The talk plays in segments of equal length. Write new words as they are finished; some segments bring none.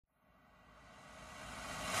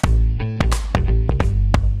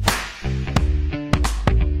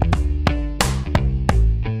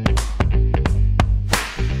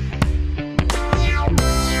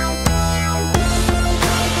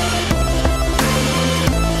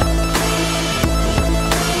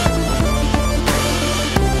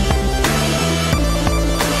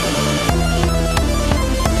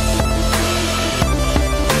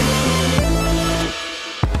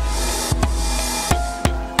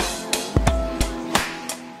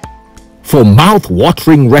for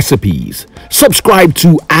mouth-watering recipes. Subscribe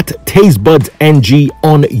to @Tastebudzng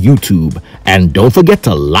on YouTube. And don't forget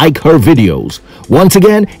to like her videos. Once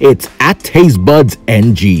again, it's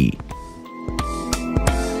 @Tastebudzng.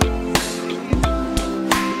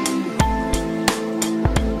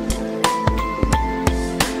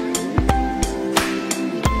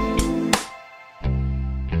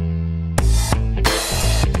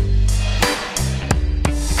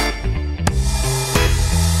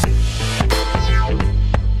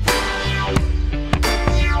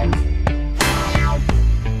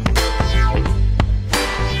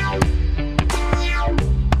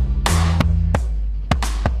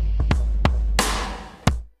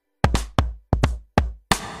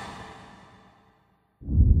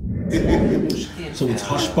 So it's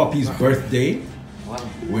Hushpuppi's birthday.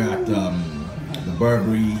 We're at the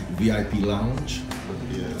Burberry VIP Lounge,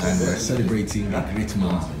 and we're celebrating a great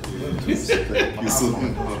man.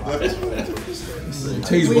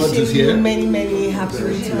 Tastebuds is here. Many happy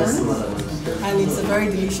returns, and it's a very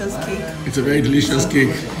delicious cake. It's a very delicious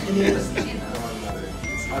cake.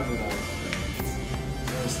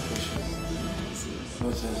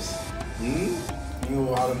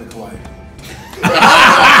 You out of the quiet.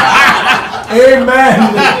 Amen.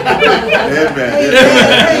 Amen.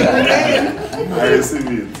 I receive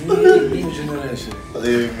it. New generation.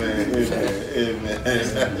 Amen.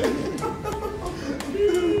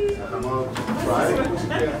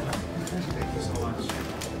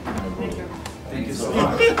 Thank you so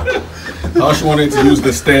much. Hush wanted to use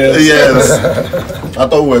the stairs. Yes. I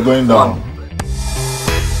thought we were going down.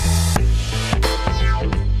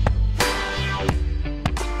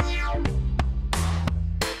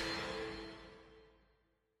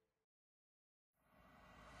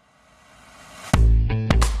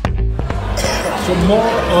 So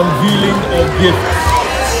more unveiling of gifts.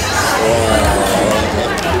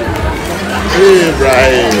 Hey,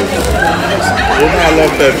 Brian. You know I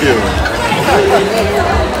love perfume.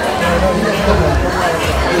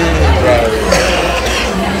 Hey, Brian.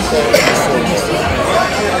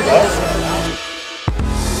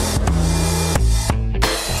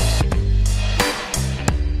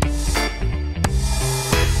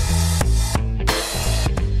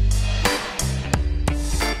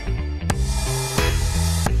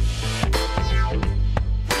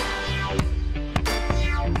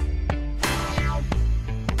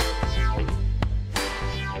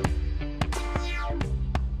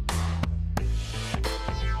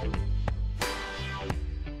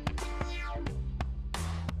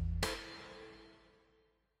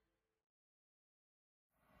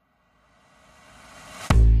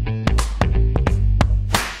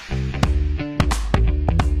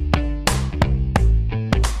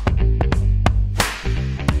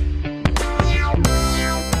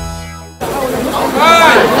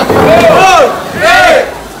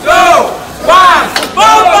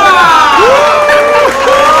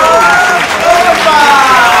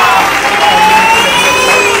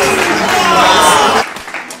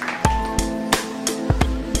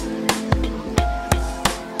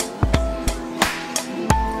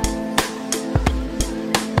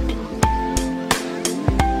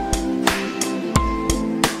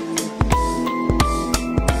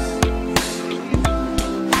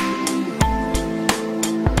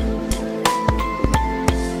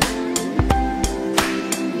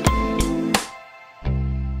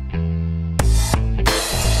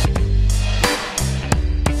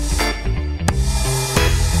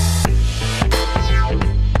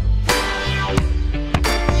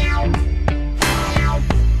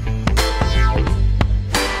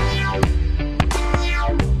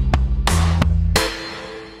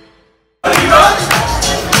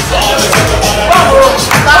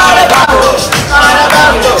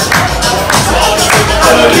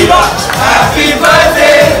 Happy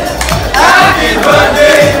birthday! Happy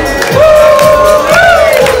birthday! Woo!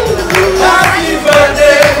 Happy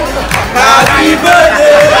birthday! Happy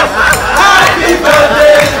birthday! Happy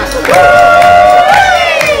birthday! Woo!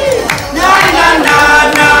 Na na na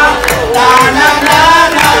na na na na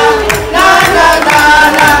na na na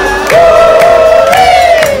na.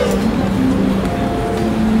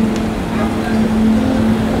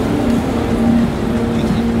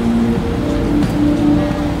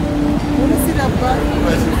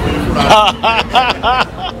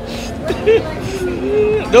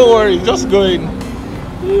 Don't worry, just going.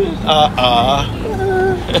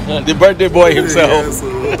 The birthday boy himself.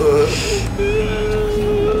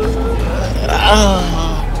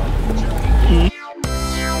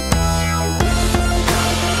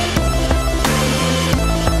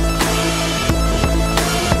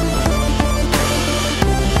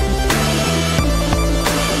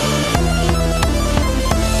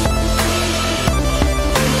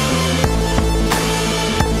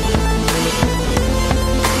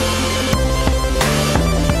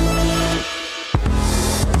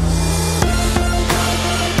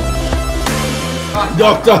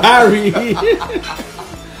 Dr. Harry.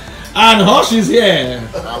 And Hush is here.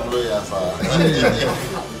 I'm loyal, sir.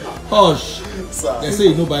 Hush. Sir. They say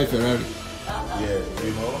you don't buy Ferrari. Yeah,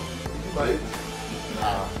 you know.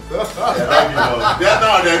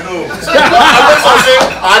 They know.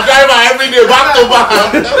 I drive her every day back to back.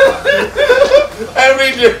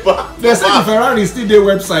 Every day back. They say the Ferrari is still their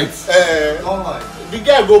websites. The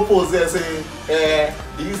guy go post there saying,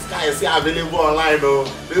 this guy is still available online though.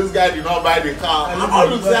 This guy did not buy the car.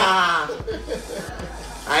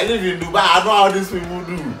 I live in Dubai. I know how these people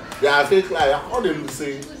do. They are fake life. How they look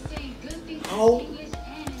say? How?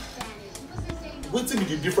 What's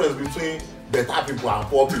the difference between better people and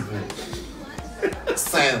poor people?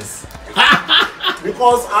 Sense.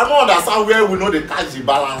 Because I don't understand where we know the catch the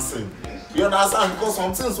balancing. You understand? Because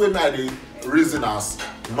some things we make the reason as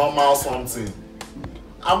normal something.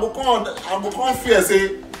 I go come fear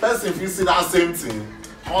say person if you see that same thing,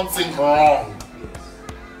 something wrong.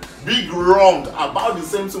 Big wrong about the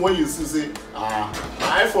same thing when you see say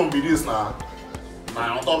my iPhone be this now. My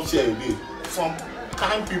on top chair it. Some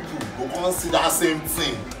kind people go come see that same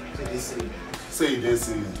thing. Say they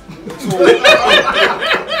see. So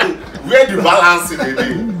where the balance in the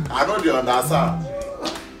day? I know they understand.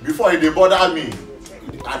 Before they bother me,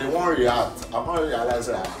 I don't want to react. I'm not realize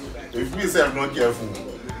that if me say I'm not careful,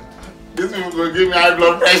 this people go give me high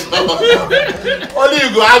blood pressure. Only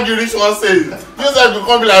you go argue this one say. You say you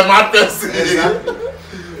come be like mad person.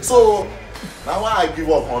 So now why I give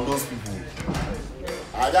up on those people?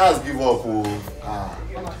 I just give up on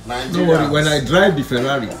Nigerians. Don't worry, when I drive the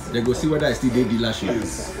Ferrari, they go see whether I still dey dealership.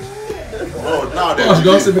 Oh, now they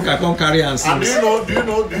don't say make I come carry and do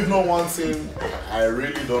you know one thing I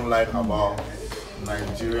really don't like about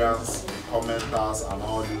Nigerians, commenters and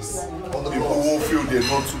all this people who feel they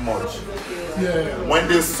know too much. Yeah. When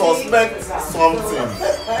they suspect something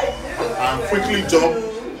and quickly jump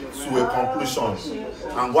to a conclusion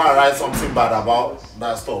and go and write something bad about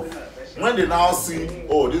that stuff. When they now see,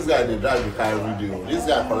 oh, this guy they drive the car every day, oh, this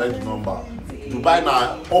guy collect the number. Dubai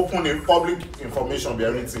now open a public information be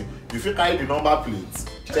everything. If you carry the number plates,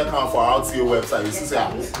 check out for RTA website, you see say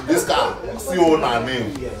this car, see owner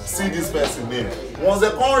name, see this person name. Once they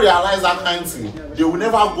can't realize that kind of thing, they will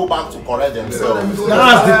never go back to correct themselves.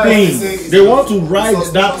 That's the thing. They want to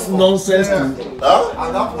write that nonsense to.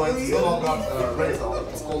 At that point, it's no longer rental.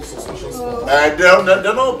 It's called suspicious fraud. They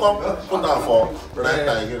don't come put that for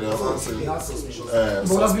rental again. They also say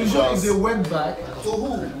Suspicious. But if they went back To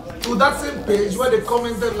who? to that same page where they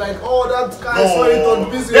commented like, oh, that guy saw it on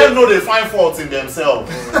business. They know they find fault in themselves.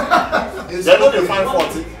 They know they find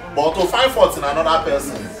fault, but to find fault in another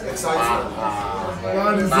person. Exactly.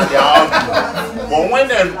 Now they are. But when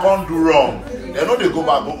they can't do wrong, they know they go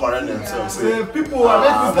back go correct themselves. Say, People are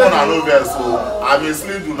making so I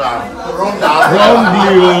mislead you now. Wrongly.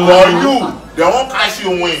 For you, they won't catch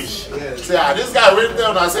you winch. Say, this guy went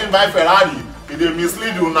there and saying buy Ferrari. They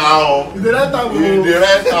mislead you now. the right time. The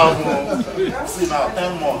right time. See now,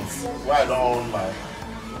 10 months. Why I don't own my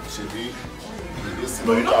Chevy?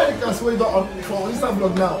 No, you know many cars where on for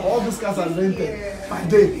Instagram now, all these cars are rented per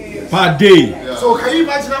day. Per day. Yeah. So can you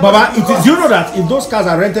imagine how Baba, much it is, you know that if those cars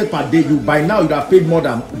are rented per day, you by now you'd have paid more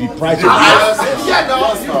than the price of it.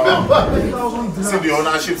 See the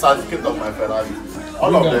ownership certificate of my Ferrari.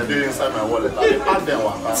 All of them they inside my wallet. I pack them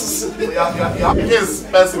waka. In case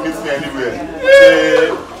person meets me anywhere, say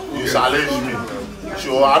you challenge me.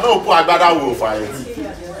 Sure, I know put Agbada will for it.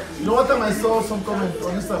 You know what time I saw some comment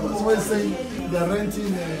on Instagram, somebody saying they're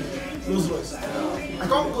renting Rolls Royce. I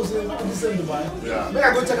can't go say the same Dubai. Yeah. Maybe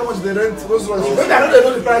I go check how much they rent Rolls Royce. Maybe I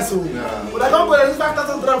know the price. But I can't go there,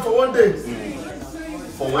 5,000 dirham for one day.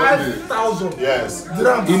 For 1 day. 5,000 Yes.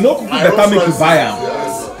 dirham. You know, people better make you buy them.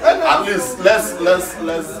 Yes. At least let's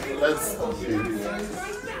okay,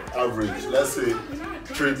 average. Let's say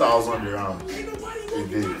 3,000 dirham a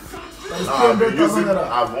day. Now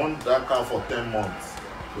I've owned that car for 10 months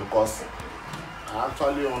because I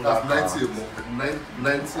actually owned that car.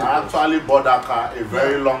 90. I actually bought that car a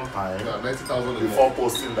very long time 90,000 before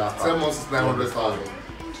posting that car. 10 months is 900,000.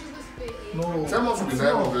 No. 10 months will be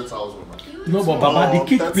 900,000. No, but Baba, the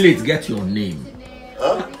kick that's- plate get your name.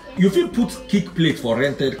 Huh? You feel put kick plate for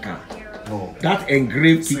rented car. No. That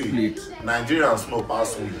engraved kick See, plate. Nigerians no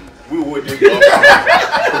pass we would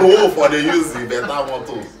go for the use the better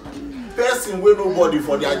motto. Person wey nobody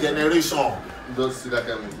for their generation You don't see that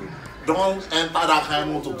kind of thing. don't enter that kind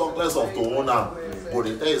of motor talk less of to own am, but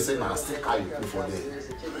they tell you say na still car you put for there.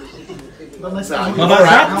 Baba,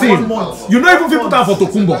 that thing, you know even if you put that for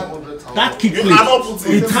Tokumbo, that kick You plate, cannot put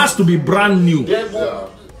it. it has to be brand new. They go,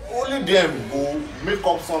 only them go make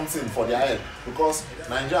up something for their head because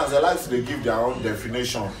Nigerians they like to give their own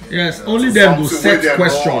definition. Yes, only them go set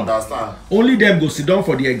question. Only them go sit down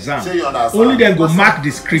for the exam. Only them go mark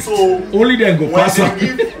the script. So only them go pass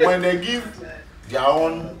it. When they give their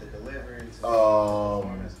own,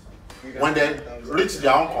 when they reach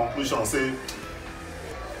their own conclusion, say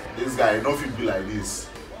this guy no fit be like this.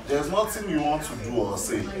 There's nothing you want to do or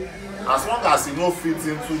say, as long as you no fit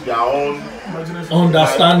into their own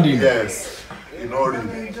understanding. Yes, you know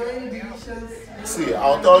really. See,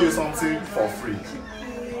 I'll tell you something for free.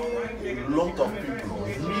 A lot of people,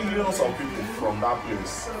 millions of people from that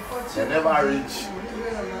place, they never reach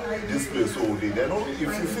this place all day. They know if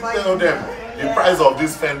you fit tell them the price of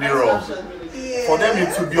this Fendi rug, for them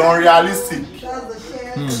it will be unrealistic.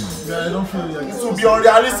 Yeah, I don't feel like it will be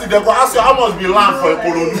unrealistic. They go ask you how much be land for a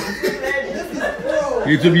Korodu.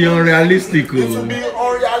 It will be unrealistic. It will be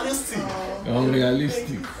unrealistic.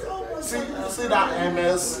 Unrealistic. See that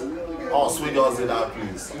MS or sweet just in that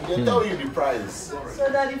place. They tell you the price. So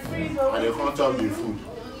Daddy Freeze and they can't chop the food.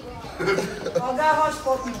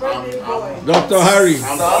 Hushpuppi, birthday boy. Dr. Harry,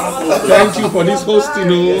 thank you for this hosting.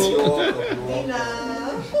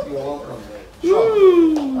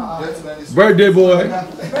 Birthday boy.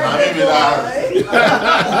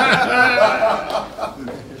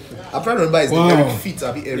 I'm trying to remember his name. Eric Fit,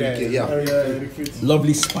 Eric. Yeah.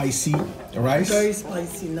 Lovely spicy rice. Very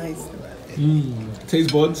spicy, nice.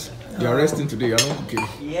 Taste buds. You are resting today. You are not cooking.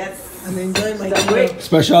 Yes. I'm enjoying my dinner.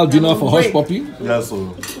 Special dinner for Hushpuppi. Yes,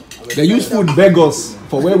 sir. They use food beg us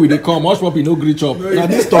for where we they come. Hushpuppi no greet up. Now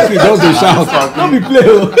this talking just they shout. Don't be play.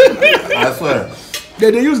 I swear.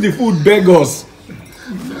 They use the food beg us.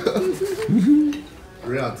 8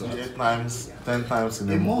 times, 10 times in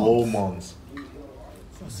a whole month.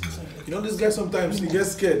 You know, this guy sometimes he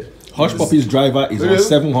gets scared. Hushpuppi's driver is on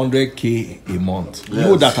 700k a month. You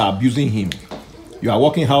know that are abusing him. You are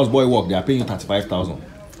working houseboy work, they are paying you 35,000.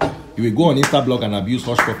 You will go on Instablog and abuse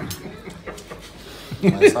Hushpuppi.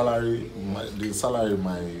 My salary, the salary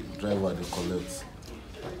my driver they collect,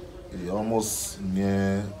 is almost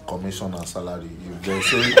near commissioner salary. If they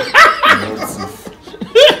say you don't thief,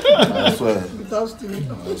 I swear. I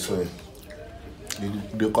swear.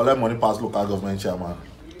 They collect money past local government chairman.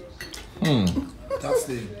 That's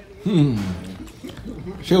the.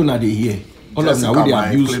 Shey una dey hear. All of them they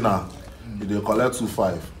abuse. Cleaner, they collect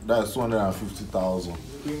 2.5. That's 250,000.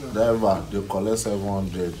 Driver they collect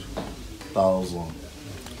 700,000.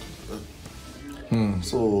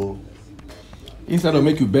 So instead of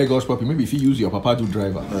make you beg Hushpuppi, maybe if you use your papa to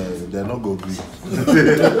driver. They're not go green.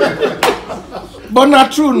 But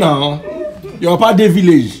not true now. Your papa dey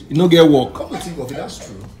village, you no get work. Come to think of it, that's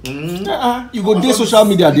true. You go dey social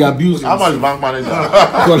media, they abuse. How much bank manager?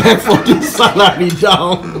 Collect for the salary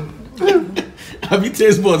down. Have you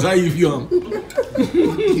taste buds? How you feel?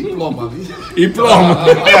 He plumb, have you? He plumb.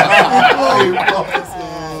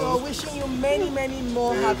 So wishing you many, many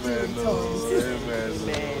more happy returns.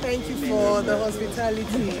 Thank you for the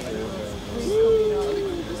hospitality.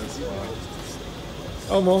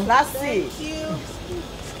 That's it. Thank you.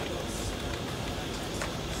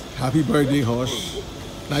 Happy birthday, Hush.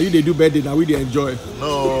 Now you they do birthday, now we they enjoy.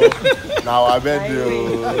 No, now I bet you.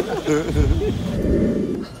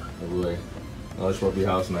 Boy, Hushpuppi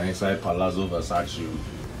house now inside Pallazo Versace.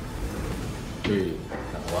 Hey,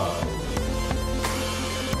 wow.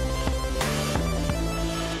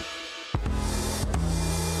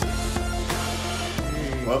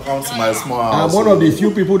 Welcome to my small house. I'm one of the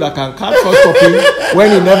few people that can catch Hushpuppi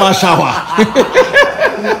when he never shower.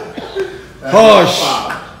 Hush!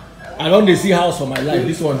 I don't see house for my life.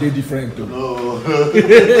 This one they different too. No.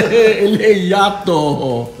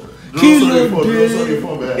 Yato. Sorry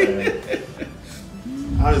for man.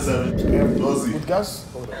 How is everything? With gas?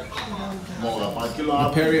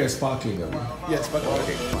 Imperial sparkling. Yes, but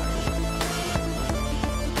okay.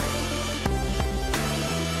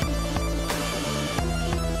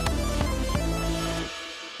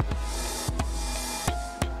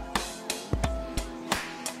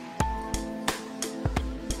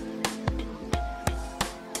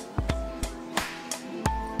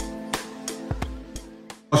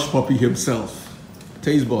 Hushpuppi himself.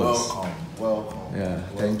 Taste buds. Welcome. Yeah,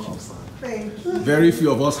 thank you. Thank you. Very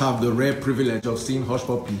few of us have the rare privilege of seeing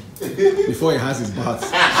Hushpuppi before he has his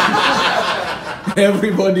bath.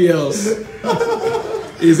 Everybody else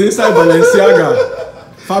is inside Balenciaga.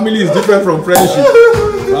 Family is different from friendship.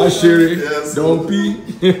 Ashiri, Yes, Dumpy.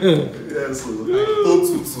 Yes,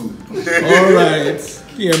 Totutu. All right.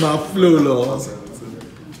 Kiema flow, Lord.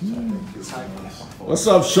 What's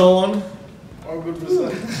up, Sean? All good, sir.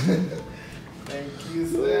 Thank you,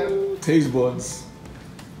 sir. Taste buds.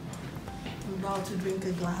 about to drink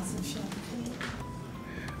a glass of champagne.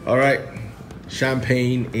 All right,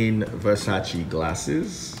 champagne in Versace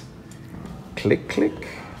glasses. Click, click.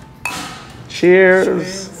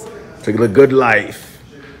 Cheers. To the good life.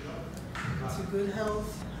 To good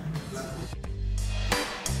health.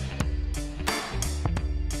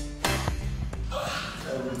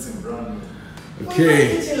 Everything brand new.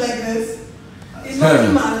 Okay. Kitchen like this. It's not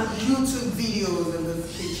even my YouTube videos in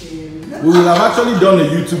this kitchen. We will have actually done a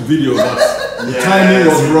YouTube video, but the timing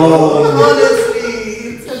was wrong. Honestly,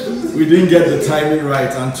 it's a beautiful. We didn't get the timing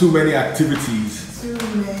right and too many activities. Too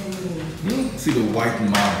many. See the white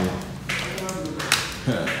marble.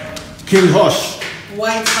 King Hush.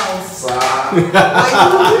 White House. White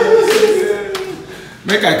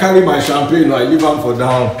Make I carry my champagne or I leave am for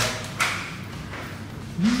down.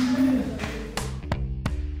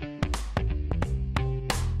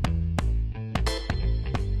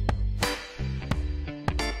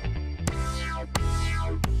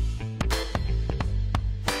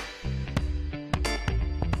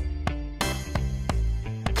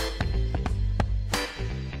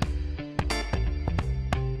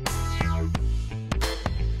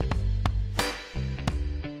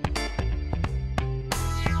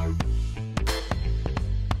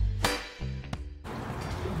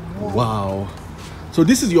 Wow. So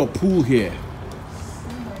this is your pool here.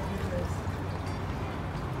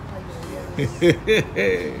 I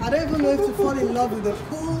don't even know if to fall in love with the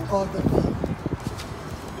pool or the beach.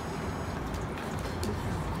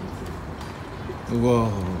 Whoa.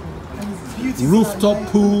 And it's beautiful. Rooftop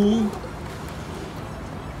pool.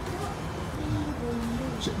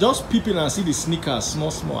 Just peeping and see the sneakers,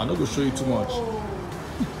 small. I'm not gonna show you too much.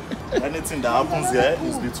 Anything that happens here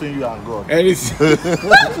is between you and God. Anything.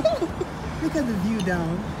 Look at the view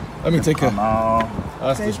down. Let me take a.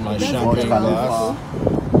 That's just my champagne glass.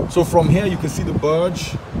 So from here you can see the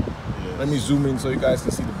Burj. Yes. Let me zoom in so you guys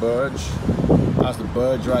can see the Burj. That's the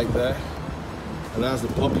Burj right there. And that's the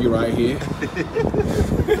puppy right here.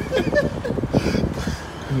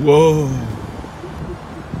 Whoa.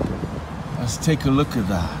 Let's take a look at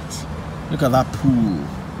that. Look at that pool.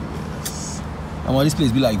 I want this place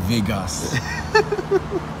to be like Vegas.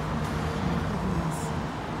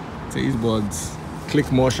 Tastebuds.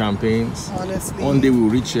 Click more champagnes. Honestly. One day we'll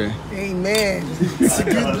reach here. Amen. It's a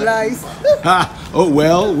good life. Oh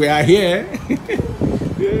well, we are here.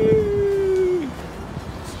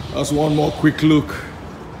 That's one more quick look.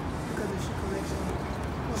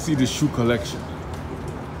 See the shoe collection.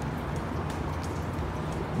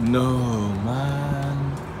 No, man.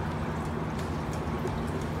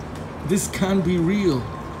 This can't be real.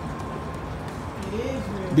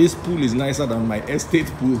 This pool is nicer than my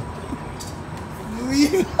estate pool.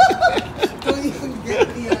 Don't even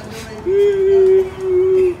get me annoyed.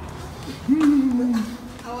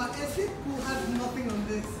 Our estate pool has nothing on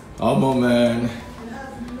this. Come on, man. It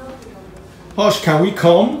has nothing on this. Hush, can we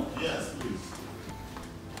come? Yes, please.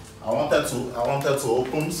 I wanted to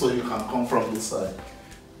open so you can come from this side.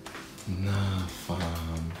 Nah,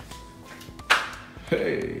 fam.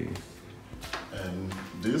 Hey. And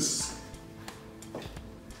this.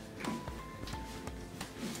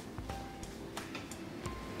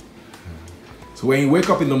 So when you wake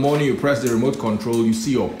up in the morning, you press the remote control, you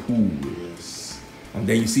see your pool. Yes. And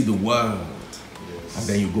then you see the world. Yes. And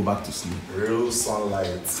then you go back to sleep. Real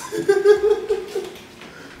sunlight.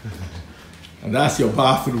 And that's your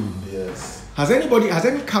bathroom. Yes. Has any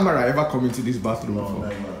camera ever come into this bathroom No, before?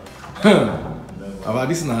 never. About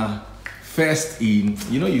this now, first in,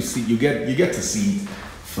 you get to see it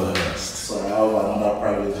first. So I have another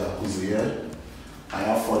private jacuzzi here. I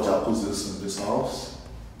have 4 jacuzzis in this house.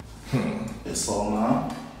 A sauna.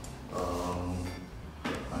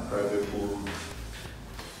 My private pool.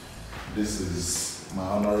 This is my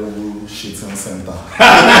honorable shitting center.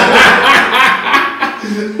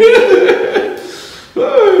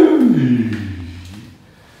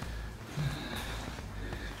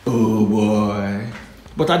 Oh boy.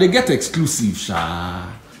 But they get exclusive, sha.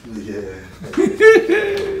 Yeah.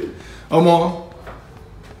 Omo,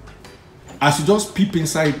 as you just peep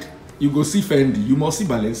inside, you go see Fendi, you must see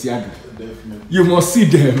Balenciaga. Definitely. You must see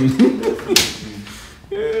them.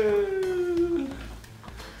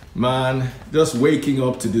 Man, just waking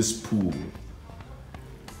up to this pool.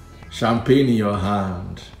 Champagne in your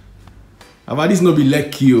hand. About this no be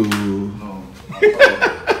lucky, oh. No.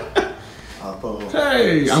 At all.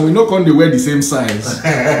 Hey, and we not going to wear the same size.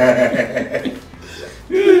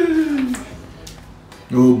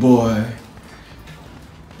 Oh boy.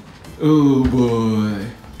 Oh boy.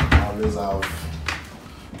 I always have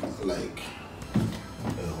like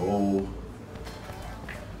a whole.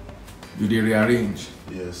 Do they rearrange?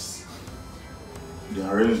 Yes. They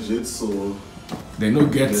arranged it so They no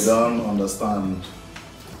they get. don't understand.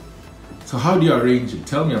 So how do you arrange it?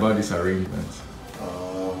 Tell me about this arrangement.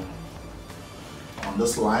 On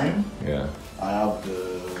this line, Yeah. I have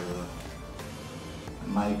the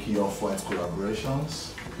Nike Off-White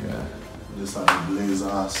collaborations. Yeah. These are the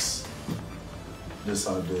Blazers. These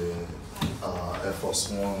are the Air Force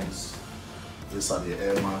Ones. These are the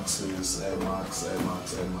Air Maxes, Air Max, Air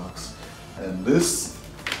Max, Air Max. And this,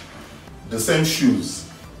 the same shoes.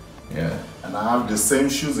 Yeah. And I have the same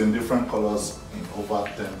shoes in different colors in over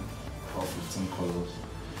 10 or 15 colors.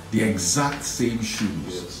 The exact same shoes.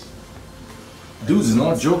 Yes. Dude is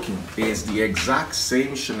not joking. It's the exact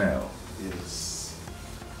same Chanel. Yes.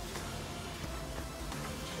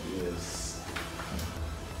 Yes.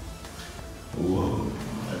 Whoa.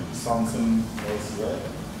 And something else there.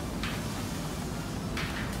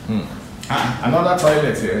 Another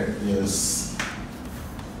toilet here. Yes.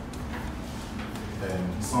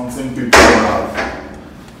 And something people have.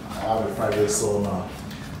 I have a private sauna.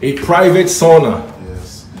 A private sauna.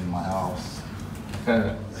 Yes, in my house.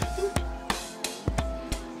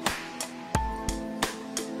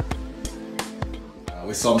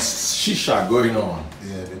 With some shisha going on.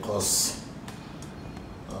 Yeah, because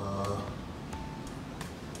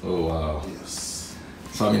Oh wow. yes.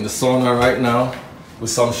 So I'm in the sauna right now with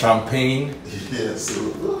some champagne. Yes.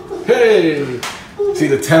 Hey! See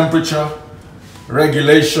the temperature,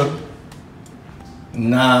 regulation.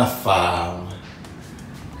 Nah, fam.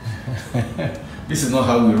 This is not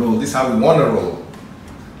how we roll. This is how we want to roll.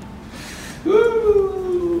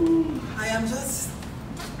 Woo. I am just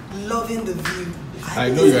loving the view. I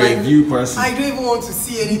know you're a view person. I don't even want to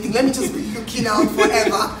see anything. Let me just be looking out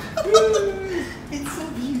forever. It's so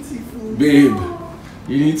beautiful. Babe,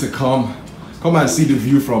 you need to come and see the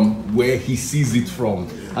view from where he sees it from.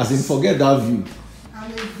 As in, forget that view.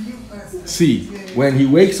 I'm a view person. See, when he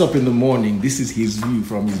wakes up in the morning, this is his view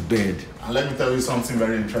from his bed. And let me tell you something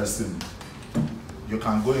very interesting. You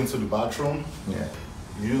can go into the bathroom, Yeah.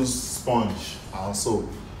 use sponge and soap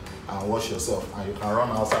and wash yourself, and you can run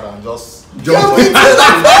outside and just Jump in.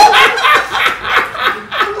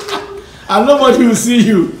 And nobody will see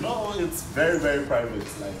you. No, it's very, very private.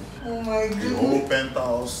 Like Oh my the goodness. whole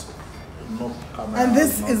penthouse, no camera. And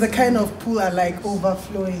this is the nothing. kind of pool I like,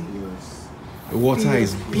 overflowing. Yes. The water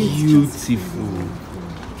is beautiful.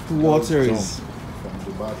 The water is. From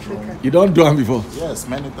the bathroom. You don't do it before. Yes,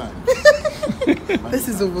 many times. This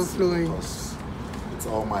is overflowing. Because it's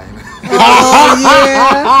all mine. Oh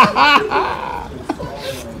yeah.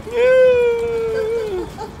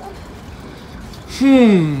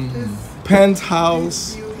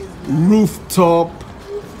 Penthouse, rooftop,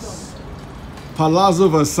 Pallazo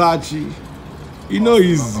Versace. You know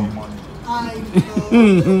easy. Money. I know.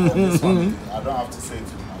 This one, I don't have to say it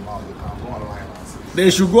with my mouth. You can go online and see They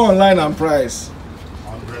should go online and price.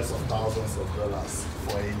 hundreds of thousands of dollars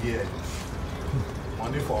for a year.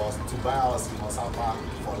 Money for us to buy house in Osaka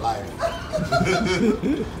for life.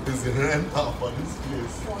 It's the rental for this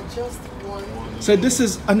place. For just one. So this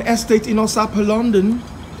is an estate in Osaka, London.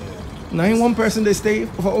 Now in one person they stay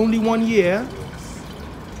for only 1 year.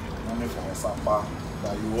 Money for Osaka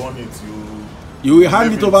that you want it, You will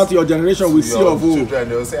hand it over to your generation with C your of O. children.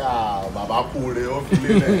 They'll say, ah, Baba cool, they all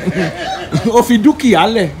feel it. Ofiduki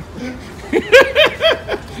ale.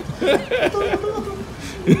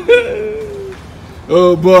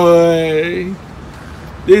 Oh boy.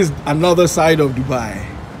 This is another side of Dubai.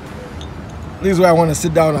 This is where I want to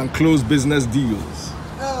sit down and close business deals.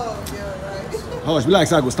 Oh, you're right. Oh, it's be like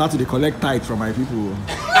so I go start to collect tithes from my people.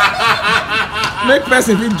 Make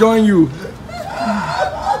person fit join you.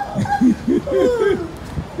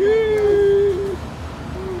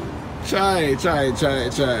 Chai.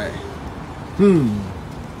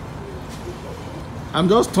 I'm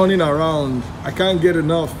just turning around. I can't get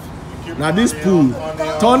enough. Now this pool.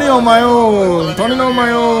 Turning on my own. Turning on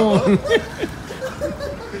my own.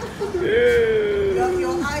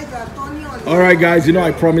 Your eyes are turning on. Alright guys, you know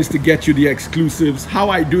I promised to get you the exclusives. How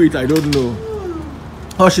I do it, I don't know.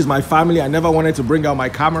 Hush is my family. I never wanted to bring out my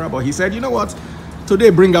camera, but he said, you know what? Today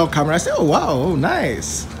bring out camera. I said, oh wow, oh,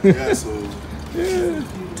 nice. Yeah, so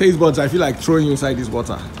Taste buds, I feel like throwing you inside this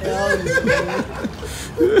water. I'll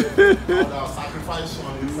sacrifice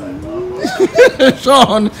Sean inside.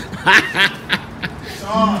 Sean.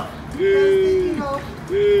 Sean.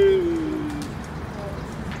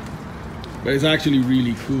 But it's actually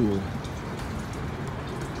really cool.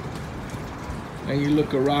 And you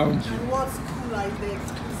look around you. And what's cool like the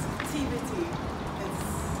exclusivity?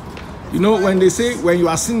 It's You know, when they say when you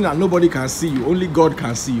are singing and nobody can see you, only God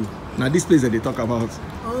can see you. Now this place that they talk about.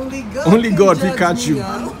 only God. Only can God judge will catch me, you.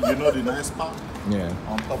 huh? You know the nice part? Yeah.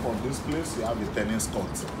 On top of this place, you have a tennis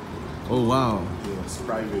court. Oh wow. Yes,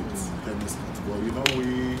 private tennis court. But you know,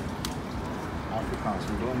 we Africans,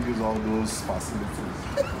 we don't use all those facilities.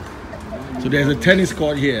 So there's a tennis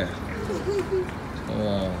court here.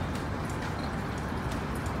 Wow.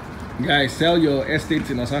 Guys, sell your estates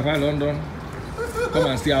in Osafa, London. Come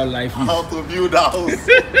and see how life is. How to build a house.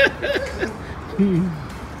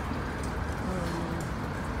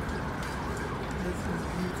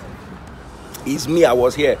 It's me, I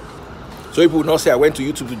was here. So people will not say I went to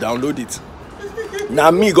YouTube to download it.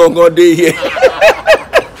 Now me go day here.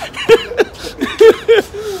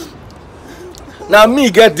 Now me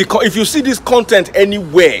get the if you see this content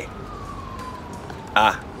anywhere,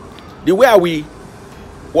 the way we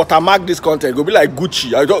watermark this content go be like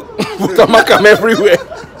Gucci. I don't watermark them everywhere.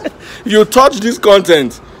 You touch this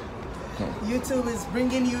content, YouTube is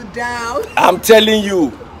bringing you down. I'm telling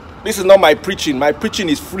you, this is not my preaching. My preaching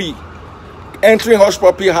is free. Entering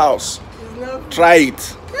Hushpuppi house, try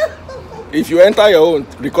it. If you enter your own,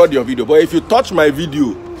 record your video. But if you touch my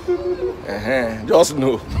video, just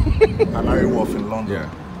know. Canary Wharf in London. Yeah.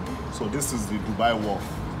 So this is the Dubai Wharf,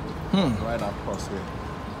 right across here.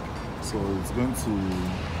 So it's going to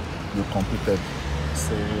be completed,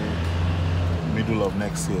 say, middle of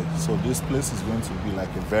next year. So this place is going to be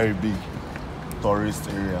like a very big tourist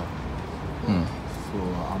area. So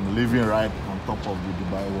I'm living right on top of the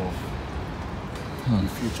Dubai Wharf. The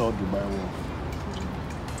future Dubai Wharf.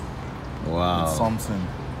 Wow. It's something.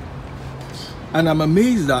 And I'm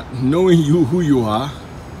amazed that knowing you who you are,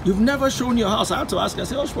 you've never shown your house. I had to ask, I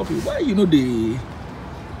said, Hushpuppi, why you know the...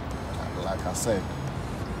 Like I said,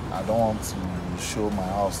 I don't want to show my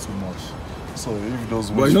house too much. So if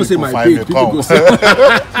those But rich you know, say people my find page, me people come, go say...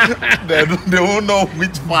 they won't know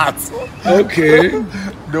which part. Okay.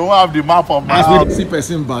 They won't have the map of my As house. we see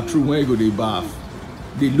person bathroom, when you go to the bath,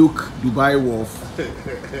 they look Dubai Wharf.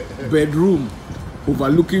 Bedroom,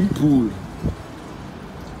 overlooking pool.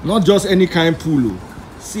 Not just any kind pool.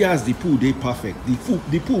 See as the pool, they perfect. The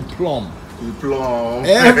pool plumb. The plum.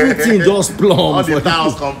 Everything just plumb. All the for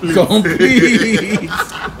tiles pool. complete.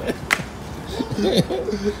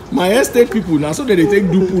 My estate people now, so that they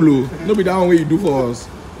take do pool. No be that one way you do for us.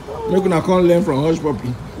 Make una come learn from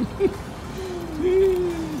Hushpuppi.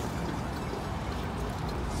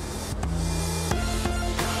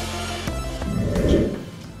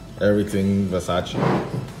 Everything Versace.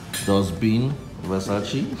 Dustbin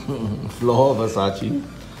Versace. Floor Versace.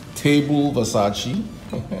 Table Versace.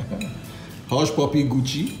 Hushpuppi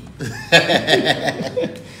Gucci.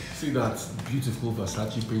 See that beautiful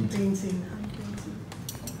Versace painting.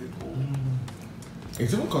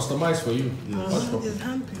 It's even customized for you. It's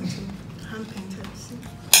hand painted. Hand painted.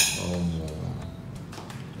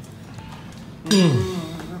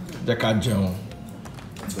 John.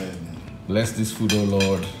 Bless this food, oh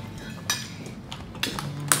Lord.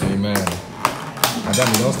 Amen. And then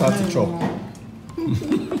we don't start to chop.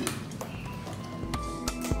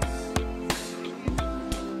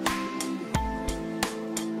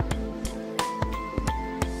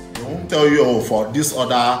 They won't tell you, oh, for this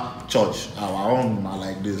other church, our own are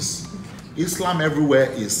like this. Islam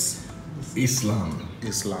everywhere is Islam.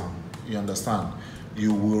 You understand?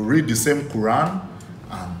 You will read the same Quran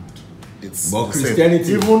and it's But the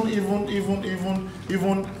Christianity. same.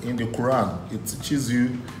 Even in the Quran, it teaches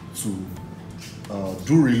you to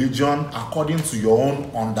do religion according to your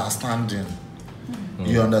own understanding.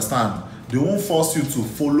 You understand? They won't force you to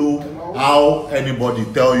follow how anybody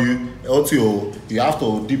tell you. You have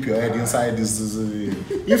to dip your head inside this.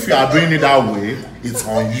 If you are doing it that way, it's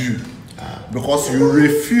on you, because you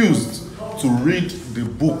refused to read the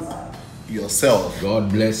book yourself. God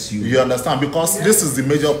bless you. You understand? Because this is the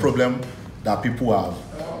major problem that people have.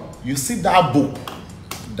 You see that book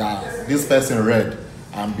that this person read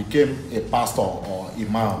and became a pastor or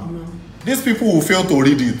imam. These people will fail to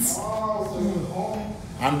read it.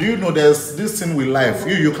 And do you know there's this thing with life?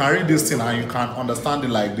 You can read this thing and you can understand it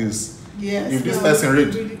like this. Yes, if this person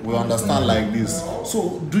read, we understand like this.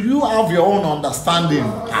 So do you have your own understanding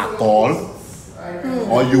at all?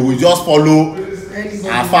 Or you will just follow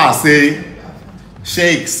Alpha say,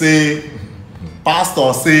 Sheikh say,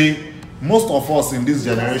 Pastor say? Most of us in this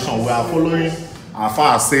generation, we are following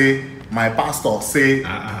Alpha say, my pastor say.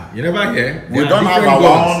 You never hear? We don't have our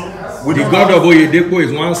own. The God of Oyedepo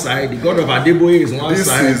is one side, the God of Adeboye is one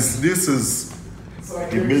side. This is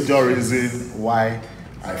the major reason why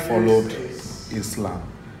I followed Islam,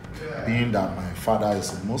 being that my father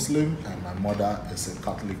is a Muslim and my mother is a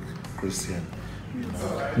Catholic Christian.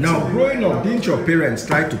 Now, growing up, didn't your parents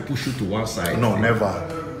try to push you to one side? No,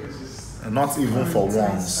 never. Not even for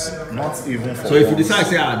once. Not even for So if you once. decide,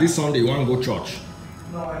 say, this Sunday you want to go church.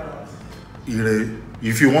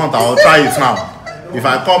 If you want, I'll try it now. If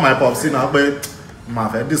I call my popsi now, but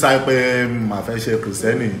my decide my share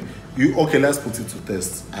Christianity. You okay? Let's put it to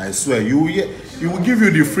test. I swear, you will give you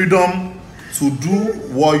the freedom to do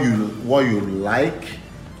what you like,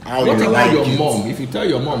 how What you about like your it. mom? If you tell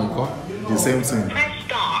your mom, The same thing.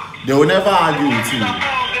 They will never argue with you.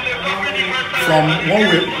 From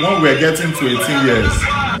when we're getting to 18 years.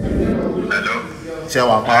 Hello.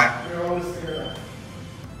 Chewapa.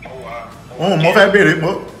 Oh, mo fẹ́ béèrè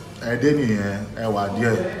mo ẹdẹ nìyẹn ẹwà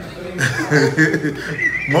díẹ̀.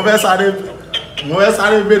 Mo fẹ́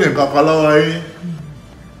sáré béèrè nǹkan kan lọ́wọ́ yín.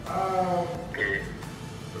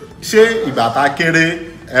 Ṣé ìgbà tá kéré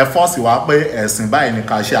ẹ fọ́ọ̀sì wá pé ẹ̀sìn báyìí ni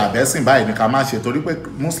ká ṣe àbẹ́sìn báyìí ni ká má ṣe torí pé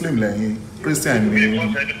Muslim lẹ́yìn Christian ni.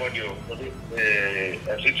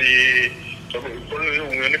 Ẹ̀sìn ti ohun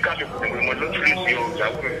oníkàlùkù ni mo ló tún sí o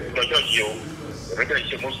ìyàwó mi lọ́jọ́ yìí o ìrẹ́jọ́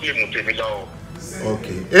ìṣe Muslim tèmi lọ.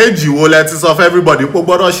 Okay. Age wo lẹ ti sọ fún everybody pé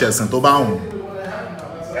gbọ́dọ̀ ṣẹ̀sìn tó bá wùn?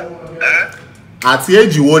 Àti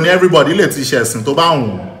age wo ni everybody lè ti ṣẹ̀sìn tó bá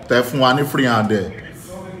wùn tẹ fún wa ní free hand ẹ̀?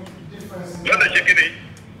 Lọ́dọ̀ ṣe kí ni?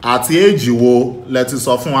 Àti age wo lẹ ti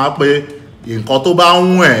sọ fún wa pé nǹkan tó bá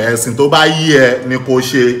wùn ẹ̀ ẹ̀sìn tó bá yí ẹ ni kò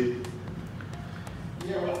ṣe?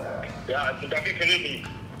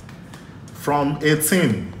 From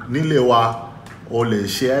 18 nílé wa o lè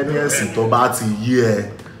ṣe ẹni ẹ̀sìn tó bá ti yí ẹ.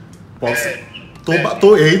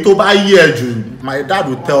 Èyí tó bá yí ẹ jù, my dad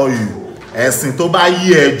will tell you, ẹ̀sìn tó bá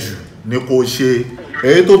yí ẹ jù ni kò ṣe.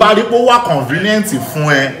 Èyí tó bá rí pé ó wà convenient fún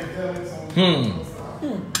ẹ.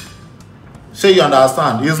 Ṣé you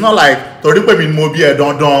understand? It's not like torí pé mi ni mo bí ẹ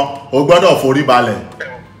dandan o gbọ́dọ̀ forí balẹ̀.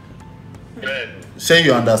 Ṣé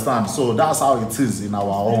you understand? So that's how it is in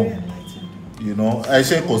our home. You know, ẹ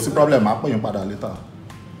ṣe kò sí problem, máa pè yín padà later.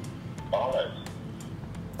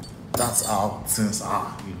 That's how things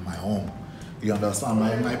are in my home. You understand?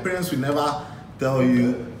 My parents will never tell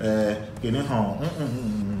you,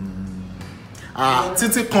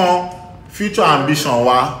 títí kan future ambition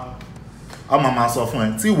wa, ọmọ máa sọ fún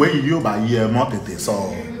ẹ, tí ìwé yìí yóò bá yí ẹ mọ́ tètè sọ.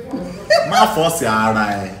 Má force ara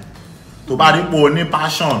ẹ. Tó bá rí pé o ní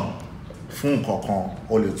passion fún nǹkan kan,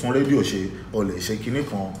 o lè tún rédíò ṣe, o lè ṣe kinní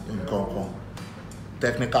kan, nǹkan kan.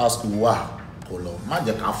 Technical school wà kò lọ. Má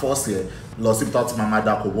jẹ́ ká force ẹ lọ síbi tó ti máa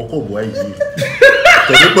da kòbókòbó ẹ yìí.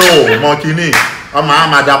 Torí pé o mọ kíní, ọmọ á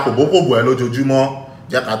máa da kòbókòbó ẹ lójoojúmọ́.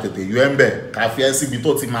 Jẹ́ ká tètè yọ ẹ́ ń bẹ̀, ká fi ẹ́ síbi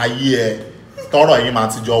tó ti máa yí ẹ, tọ́rọ̀ yín máa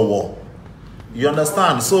ti jọ wọ̀. You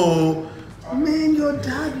understand? So man, your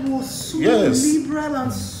dad was so liberal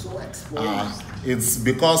and so exposed. It's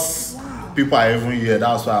because people are even here.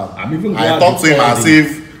 That's why I talk to him as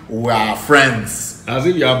if we are friends. As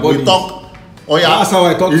if you are buddies. We talk. Oh yeah, that's how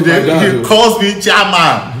I talk to my dad. He calls me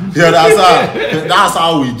chairman. You understand? That's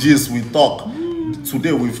how we gist. We talk.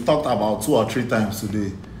 Today we've talked about 2 or 3 times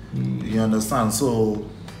today. You understand? So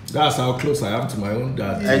that's how close I am to my own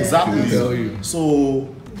dad. Exactly. Tell you. So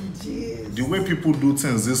the way people do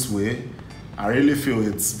things this way, I really feel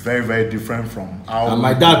it's very, very different from how. And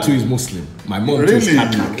my dad too is Muslim. My mom too is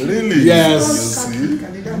Catholic. Really? Yes.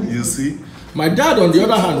 You see? My dad, on the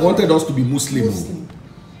other hand, wanted us to be Muslim.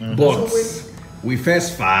 But we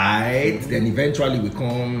first fight, then eventually we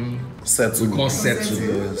come settle. We come settle.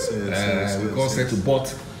 We come settle.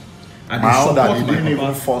 But my own dad, he didn't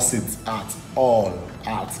even force it at all.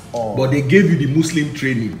 But they gave you the Muslim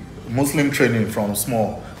training. Muslim training from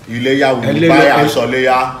small. Ileya, we buy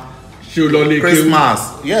Asholeya. Christmas.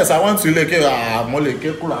 Yes, I went to Ileke.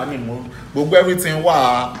 Moleke Kurani. But everything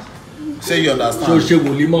was. Say you understand?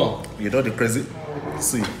 You know the crazy.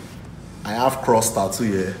 See, I have cross tattoo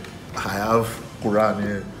here. I have Quran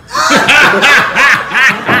here.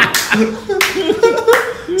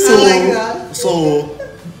 So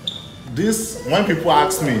this, when people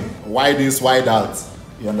ask me why this, why that,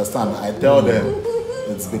 you understand? I tell them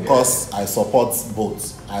it's because I support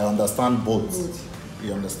both. I understand both.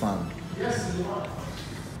 You understand?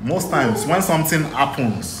 Most times when something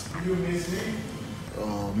happens,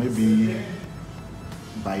 maybe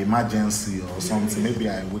by emergency or something, maybe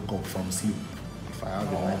I wake up from sleep, if I have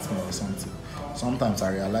a nightmare or something, sometimes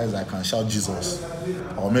I realize I can shout Jesus,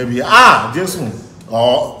 or maybe Jesus,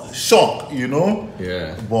 or shock, you know.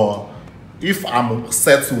 Yeah. But if I'm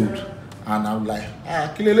settled and I'm like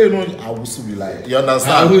Kilele, I will still be like, you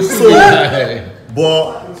understand?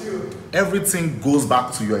 But everything goes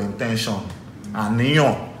back to your intention and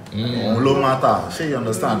no matter. Sure, you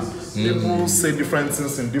understand? People say different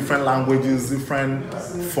things in different languages, different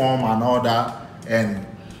form and all that, and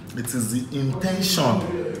it is the intention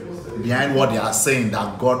behind what they are saying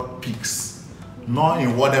that God picks. not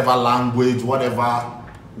in whatever language, whatever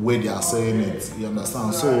way they are saying it. You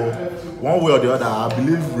understand? So one way or the other, I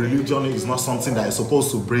believe religion is not something that is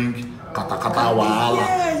supposed to bring kata wahala.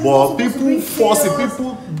 Yeah, but people force it.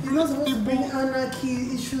 People. You're not supposed to bring anarchy.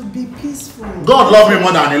 It should be peaceful. God love me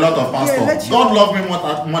more than a lot of pastors. Yeah, God love me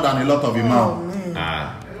more than a lot of imams.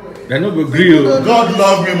 They're not going to grill. God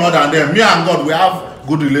love me more than them. Me and God, we have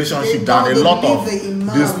good relationship than a lot of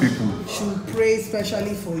these people. Should pray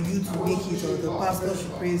specially for you to make it, or the pastor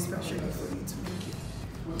should pray specially for you to make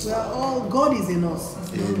it. We are all, God is in us.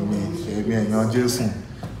 Amen. You're Jesus.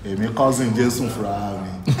 Amen. Cousin Jesus for me.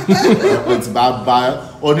 It's bad.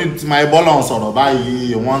 Only my balance on buy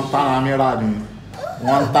one time mirror.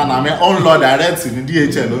 One time I mean, all Lord direct in the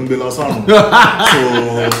DHL on below son.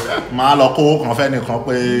 So my local confirm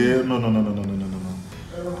no.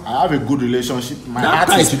 I have a good relationship. My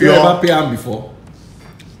heart is pure. Did you ever pay him before?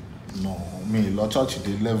 No, me, Lord Church,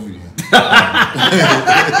 they level you.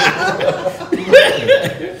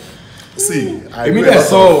 See, I mean, I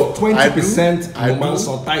saw 20% romance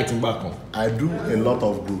on tight in back on. I do a lot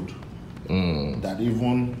of good that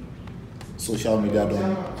even social media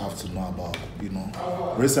don't have to know about, you know.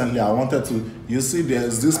 Recently, I wanted to, you see,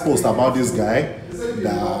 there's this post about this guy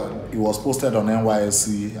that it was posted on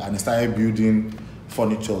NYSC and he started building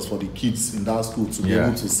furnitures for the kids in that school to be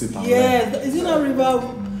able to sit and learn. Is it not River?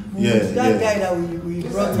 That guy that we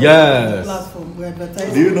brought on the platform. We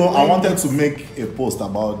advertised. Do you know, I wanted to make a post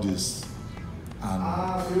about this and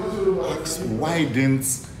ask why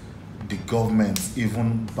didn't the government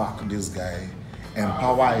even back this guy,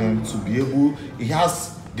 empower him to be able, he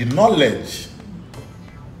has the knowledge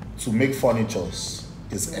to make furnitures,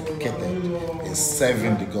 is educated, is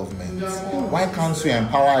serving the government. Why can't you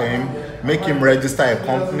empower him, make him register a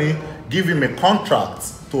company, give him a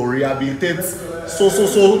contract to rehabilitate so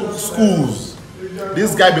schools?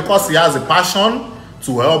 This guy, because he has a passion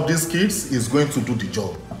to help these kids, is going to do the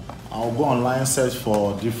job. I'll go online, search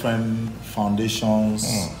for different foundations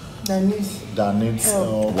that needs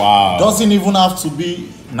wow. Doesn't even have to be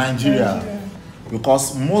Nigeria.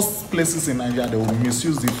 Because most places in Nigeria, they will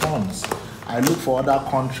misuse the funds. I look for other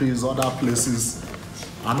countries, other places.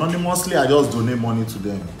 Anonymously, I just donate money to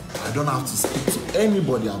them. I don't have to speak to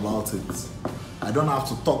anybody about it. I don't have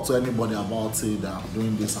to talk to anybody about it, that I'm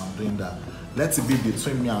doing this, I'm doing that. Let it be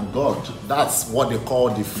between me and God. That's what they call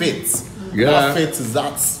the faith. That faith is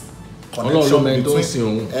that connection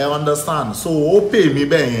between. I understand. So, me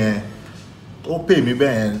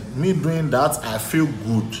doing that, I feel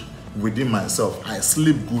good within myself. I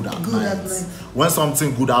sleep good at night. When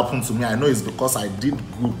something good happened to me, I know it's because I did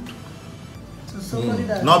good. So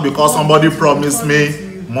not because somebody promised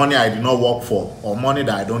me money I did not work for or money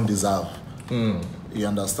that I don't deserve. You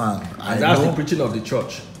understand? And that's the preaching of the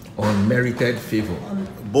church. Unmerited favor.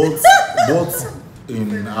 Both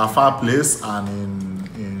in Alpha place and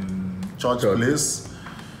in church place.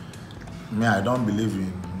 Me, I don't believe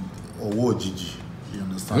in Owo Gigi. You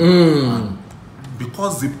understand? And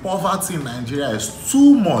because the poverty in Nigeria is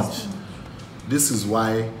too much, this is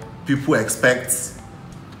why people expect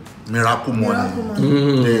miracle money.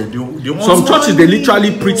 They want some churches, they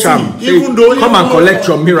literally preach them. Come and collect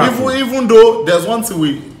your miracle. Even though there's one thing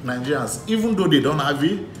with Nigerians, even though they don't have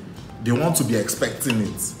it, they want to be expecting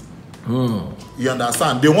it. You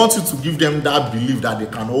understand? They want you to give them that belief that they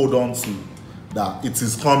can hold on to, that it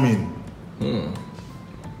is coming.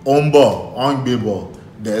 Unbebo,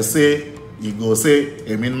 they say, you go say,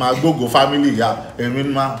 go family ga,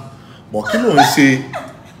 but kilo say,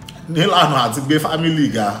 Nilano has to be family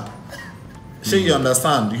ga. You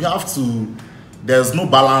understand? You have to, there's no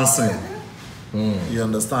balancing. You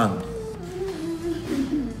understand?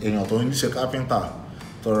 In your own carpenter,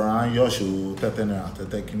 to run your shoe,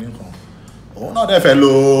 oh, not a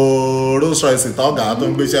fellow, Rolls Royces, Toga,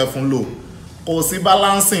 don't be chef from low. Oh, see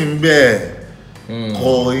balancing bear.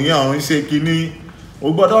 Oh, yeah, shaking.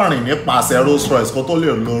 Oh, but on it pass a Rolls Royce, got only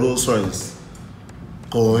a Rolls Royce.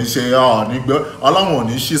 Go share along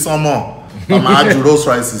on she some more. I'm at Rolls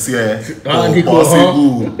Royces here.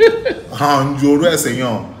 Possible. And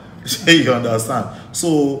you understand?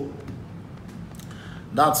 So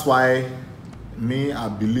that's why me, I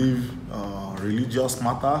believe religious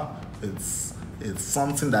matter. It's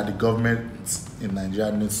something that the government in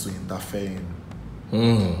Nigeria needs to interfere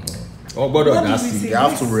in. Oh, God, they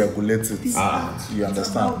have to regulate it. You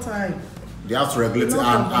understand? They have to regulate it.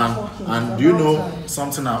 And do you know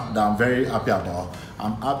something that I'm very happy about?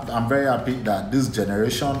 I'm very happy that this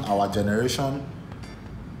generation, our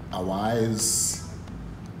eyes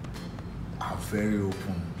are very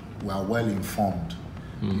open. We are well informed.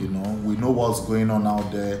 You know, we know what's going on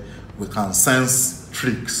out there. We can sense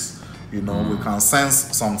tricks. You know, we can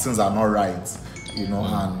sense some things are not right. You know,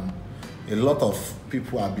 and a lot of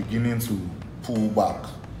people are beginning to pull back.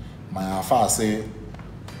 My Alpha say,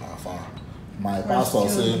 my pastor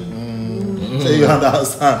say, say you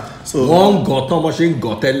understand. So one got no machine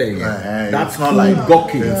got telling. That's not like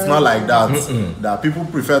it's not like that. That people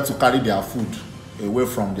prefer to carry their food away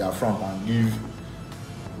from their front and give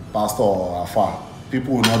pastor or Alpha.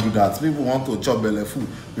 People will not do that. People want to chop belly food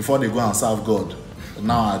before they go and serve God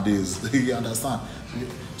nowadays. You understand?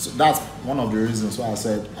 So that's one of the reasons why I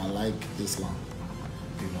said I like Islam.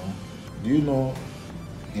 You know, do you know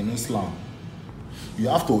in Islam you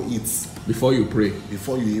have to eat before you pray.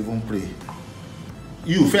 Before you even pray,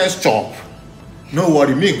 you first chop. No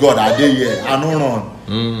worry, me God I dey here. I no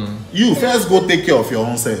run. You first go take care of your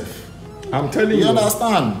own self. I'm telling you. You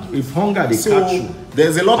understand? If hunger they catch you,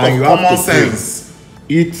 there's a lot of common sense.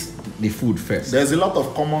 Eat the food first. There's a lot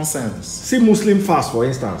of common sense. See Muslim fast, for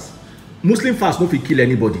instance. Muslim fast no fit kill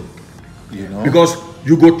anybody. You know, because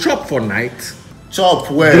you go chop for night, chop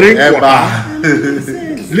well, drink water.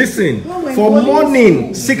 Listen, for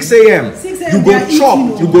morning 6 a.m. you go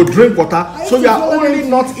chop, you go drink water. So you are only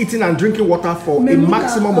not eating and drinking water for a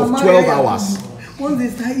maximum of 12 hours. Once they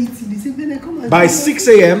start eating, they say, they come and by 6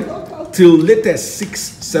 a.m. till latest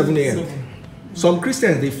 7 a.m. Some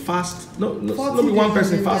Christians they fast. No, be one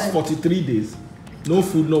person fast 43 days. No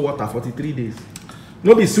food, no water, 43 days.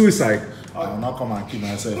 No be suicide. I will not come and kill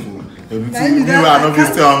myself. Me, I not be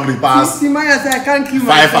still hungry past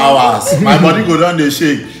 5 hours. My body go down the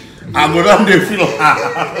shake. I go down the feel.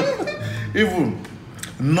 Even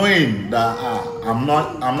knowing that I'm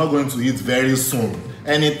not going to eat very soon,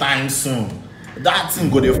 anytime soon. That thing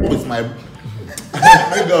go dey with my.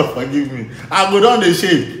 May God forgive me. I go down the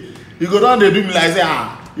shake. You go down the do me like say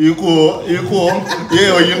you go, yeah,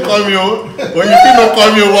 when you call me, when you feel not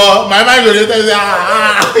call me, my mind go dey say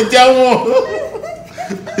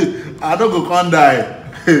I don't go come die.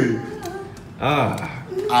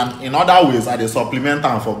 And in other ways, I dey supplement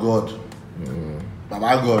am for God.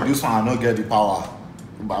 Baba God, this one I not get the power.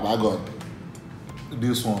 Baba God,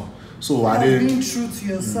 this one. So I dey being true to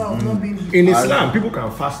yourself, not being in Islam. People can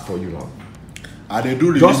fast for you now. I dey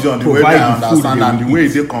do religion the way I understand and the way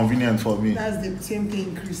it's convenient for me. That's the same thing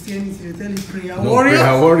in Christianity. They tell you prayer warrior.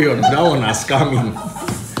 Prayer warrior. That one has scamming.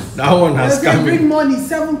 That one has scamming. They bring money,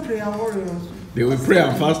 7 prayer warriors. They will pray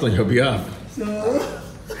and fast on your behalf. So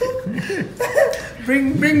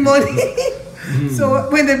bring money. So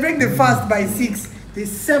when they break the fast by 6,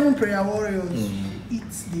 there's 7 prayer warriors.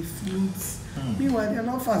 Eat the fruits. Meanwhile, they're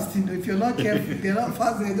not fasting though. If you're not careful, they're not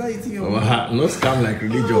fasting, they're not eating your food. No scam like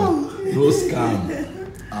religion. No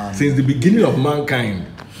scam. Since the beginning of mankind,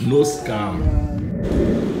 no scam.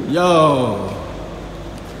 Yo.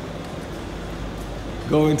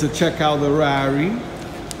 Going to check out the Ferrari.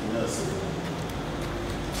 Yes.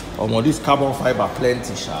 Oh, this carbon fiber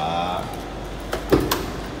plenty, sha.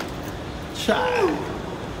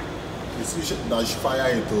 You see, now you fire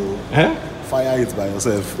it to fire it by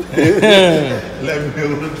yourself. Let me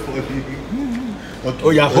hold for you. Okay. Oh,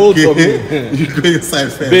 yeah, hold for me. You go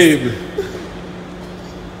inside first. Babe,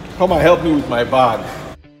 come and help me with my bag.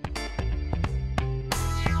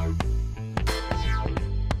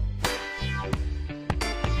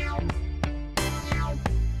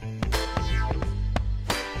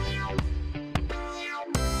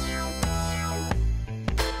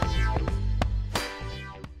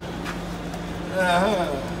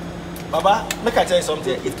 Baba, make I tell you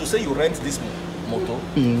something. If to say you rent this motor,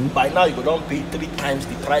 by now you go down pay 3 times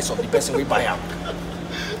the price of the person we buy am.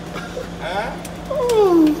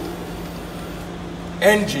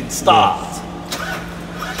 Engine start.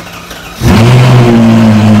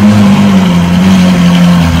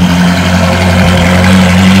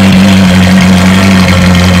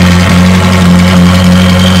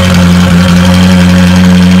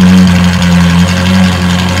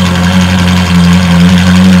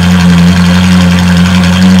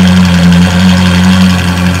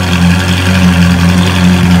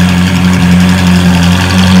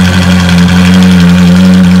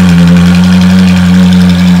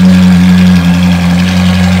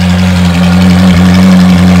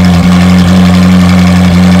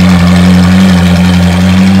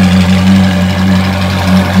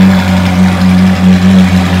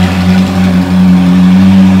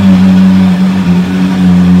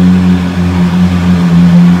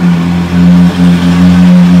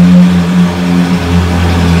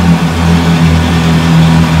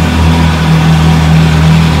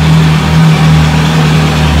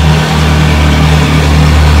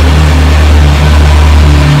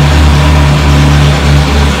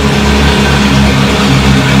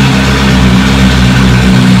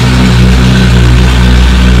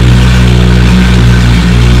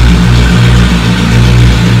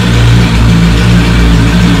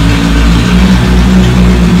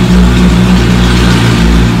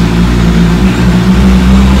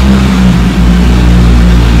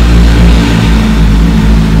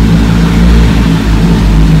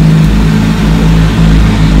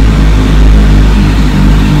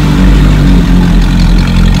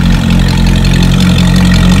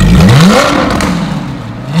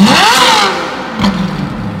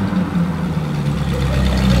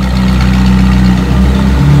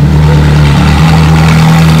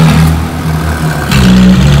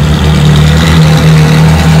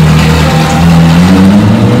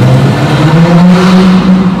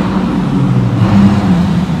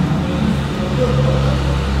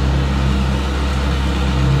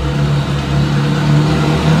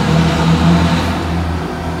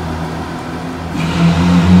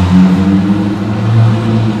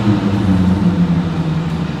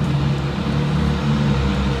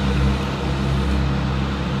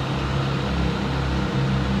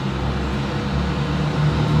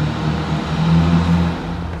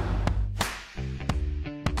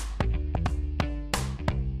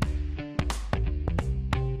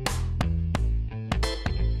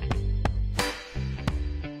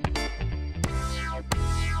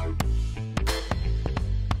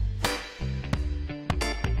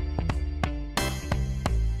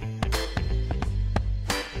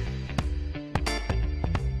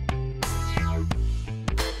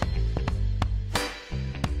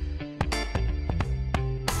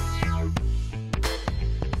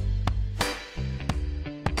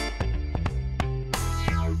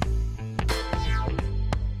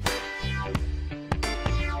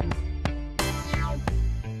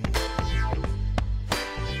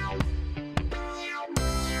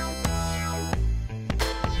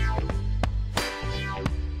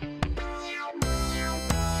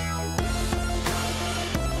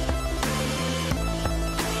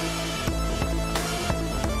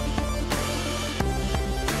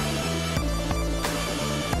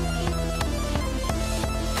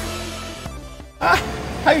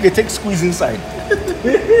 How you they take squeeze inside?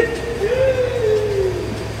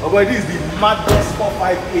 Oh boy, this is the maddest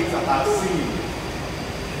 458 that I've seen.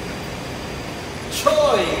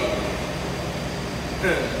 Choi!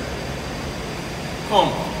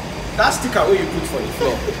 Come, that sticker where you put for the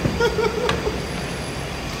floor.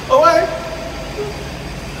 Oh why?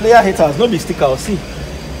 Player haters, no be sticker, see.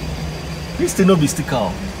 This thing no be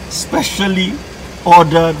sticker. Specially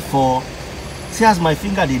ordered for. See as my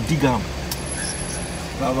finger they dig am.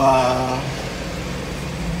 Baba.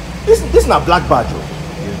 This not black badge.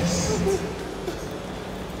 Yes.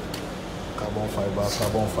 Carbon fiber,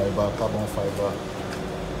 carbon fiber, carbon fiber.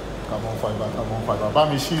 Carbon fiber, carbon fiber. But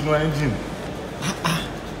machine no engine.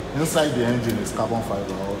 Inside the engine is carbon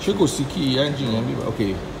fiber. Shiko Siki engine.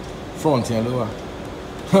 Okay. Front and lower.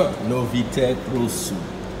 No Vitec Rosu.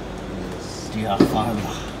 Yes. Dear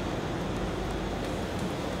father.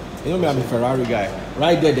 You know me, I'm a Ferrari guy.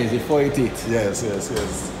 Right there's a 488. Yes.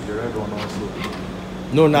 The red one also.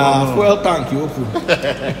 No, fuel tank you open.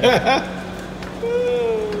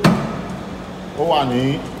 Oh, one.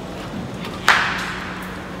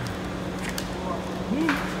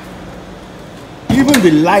 Even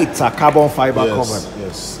the lights are carbon fiber covered.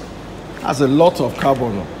 Yes. That's a lot of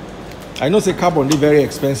carbon. I know say carbon is very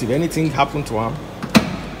expensive. Anything happen to them?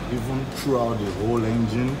 Even throughout the whole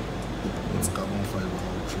engine, it's carbon fiber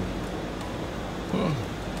all through.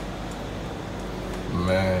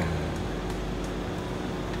 Man.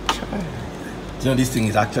 You know, this thing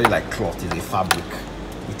is actually like cloth, it's a fabric.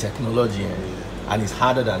 The technology and it's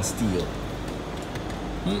harder than steel.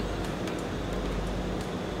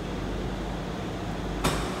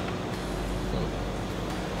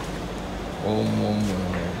 Oh, man.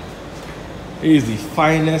 It is the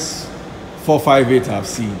finest 458 I've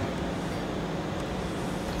seen.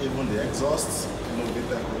 Even the exhausts, no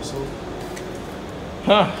Vitec also.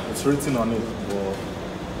 Huh. It's written on it, but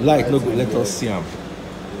Like, look, let us see them.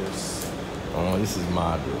 yes. Oh, this is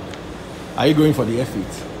mad, bro. Are you going for the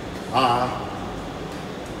F8?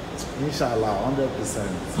 Inshallah, 100%.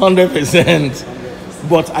 100%.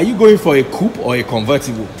 But are you going for a coupe or a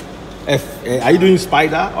convertible? Are you doing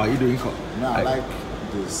Spider or are you doing? No, I like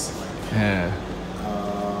this. Yeah.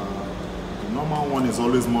 The normal one is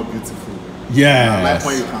always more beautiful. Yes. I like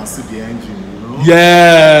when you can see the engine, you know?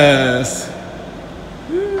 Yes.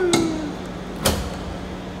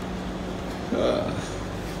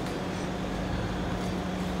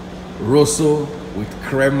 Rosso with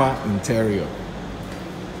crema interior.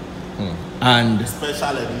 And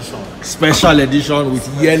special edition with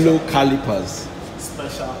yellow calipers.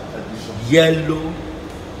 Special edition. Yellow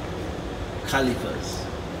calipers.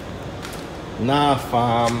 Nah,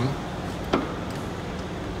 fam.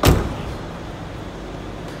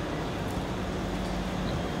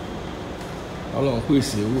 How long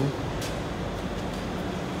is it?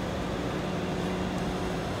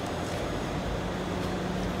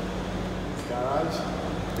 Garage,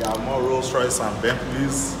 there are more Rolls Royce and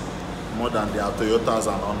Bentleys more than there are Toyotas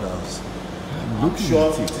and Hondas. I'm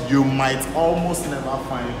sure you might almost never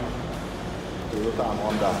find Toyota and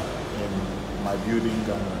Honda in my building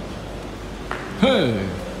garage. Hey.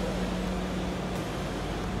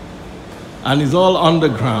 And it's all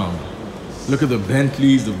underground. Look at the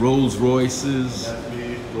Bentleys, the Rolls Royces.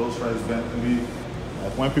 Bentley, Rolls Royce, Bentley.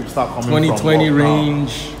 Like when people start coming 2020 from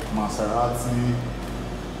range. Maserati,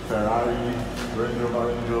 Ferrari,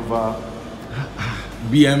 Range Rover.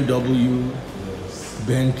 BMW, Yes.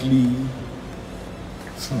 Bentley.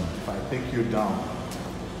 If I take you down,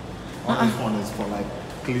 all this one is for like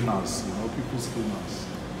cleaners, you know, people's cleaners.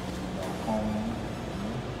 They'll come,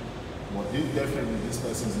 you know. But definitely this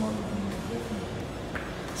person is not doing it,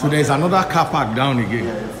 definitely. So there's another car park down again.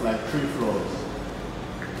 Yeah, it's like 3 floors.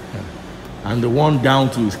 And the one down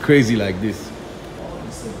to is crazy like this. All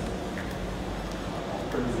the same.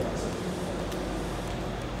 Crazy as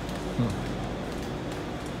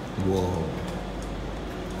Whoa.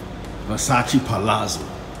 Versace Pallazo.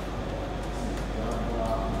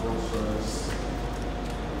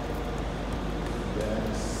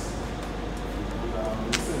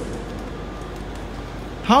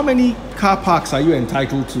 How many car parks are you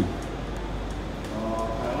entitled to?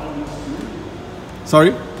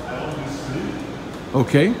 Sorry?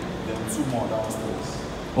 Okay. Then 2 more downstairs.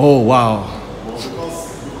 Oh, wow. But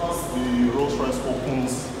because the Rolls Royce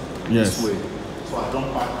opens Yes. this way, so I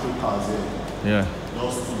don't park 3 cars here. Yeah.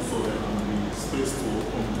 Just 2, so there can be space to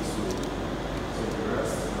open this way. So the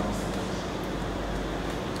rest is downstairs.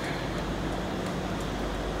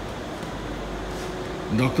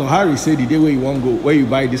 Dr. Harry said the day where you want to go, where you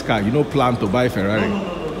buy this car, you no plan to buy Ferrari. No.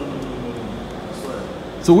 I swear.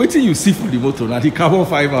 So wait till you see for the motor, now the carbon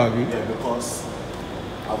fiber. Yeah, because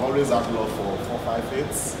I've always had love for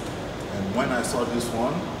 458s, and when I saw this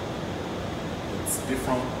one, it's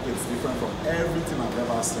different. It's different from everything I've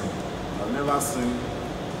ever seen. I've never seen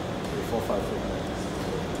a 458 like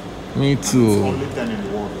this. Me And too. it's only 10 in the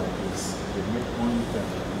world like this. They make only 10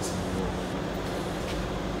 like this in the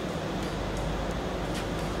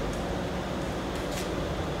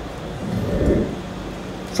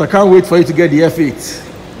world. So I can't wait for you to get the F8.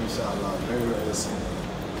 Inshallah, very, very soon.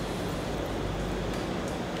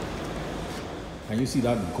 Can you see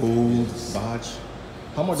that gold badge?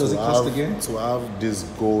 How much does it cost again? To have this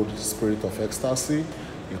gold Spirit of Ecstasy,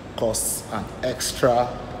 it costs an extra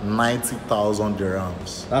 90,000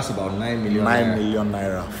 dirhams. That's about 9 million. 9 million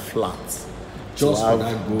naira flat. Just to for have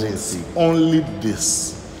that gold this. thing. Only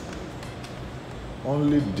this.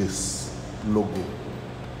 Only this logo.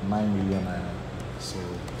 9 million naira. So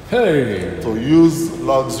Hey, to use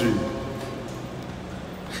luxury.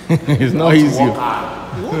 it's not easy. Work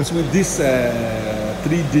hard. What's with this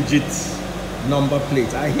 3-digit number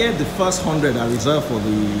plate? I hear the first 100 are reserved for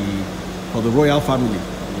the royal family.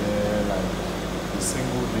 Yeah, like the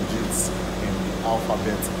single digits in the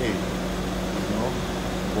alphabet A. You know?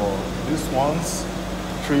 But these ones,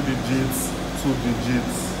 3 digits, 2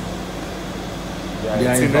 digits, they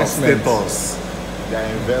Their are investments. status. Their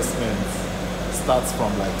investments starts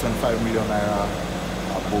from like 25 million naira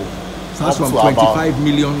above. Starts Up from to 25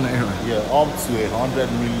 million naira. Yeah, up to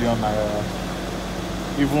 100 million naira.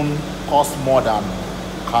 Even cost more than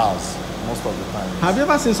cars most of the time. Have you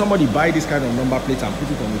ever seen somebody buy this kind of number plate and put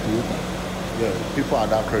it on the Toyota? Yeah, people are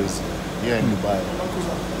that crazy. Yeah, in Dubai.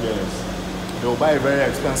 Yes. They'll buy a very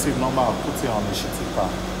expensive number and put it on a shitty car.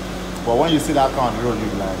 But when you see that car on the road, you'll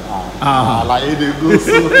be like, like it they go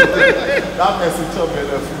so that message of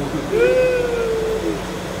benefit.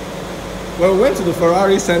 When we went to the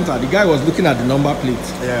Ferrari center, the guy was looking at the number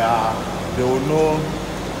plate. Yeah, they will know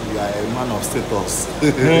you are a man of status.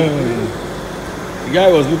 The guy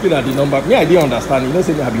was looking at the number. Me, I didn't understand. You know,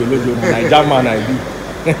 say me have your logo, Nigerian man I be.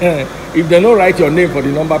 If they don't write your name for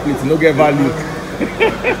the number plate, you don't get value.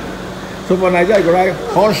 So for Nigeria, you go write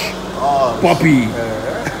Hushpuppi.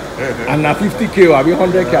 And na 50k or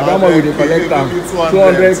 100k, how much will they collect them?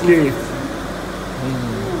 200k.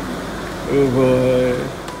 Oh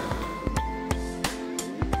boy.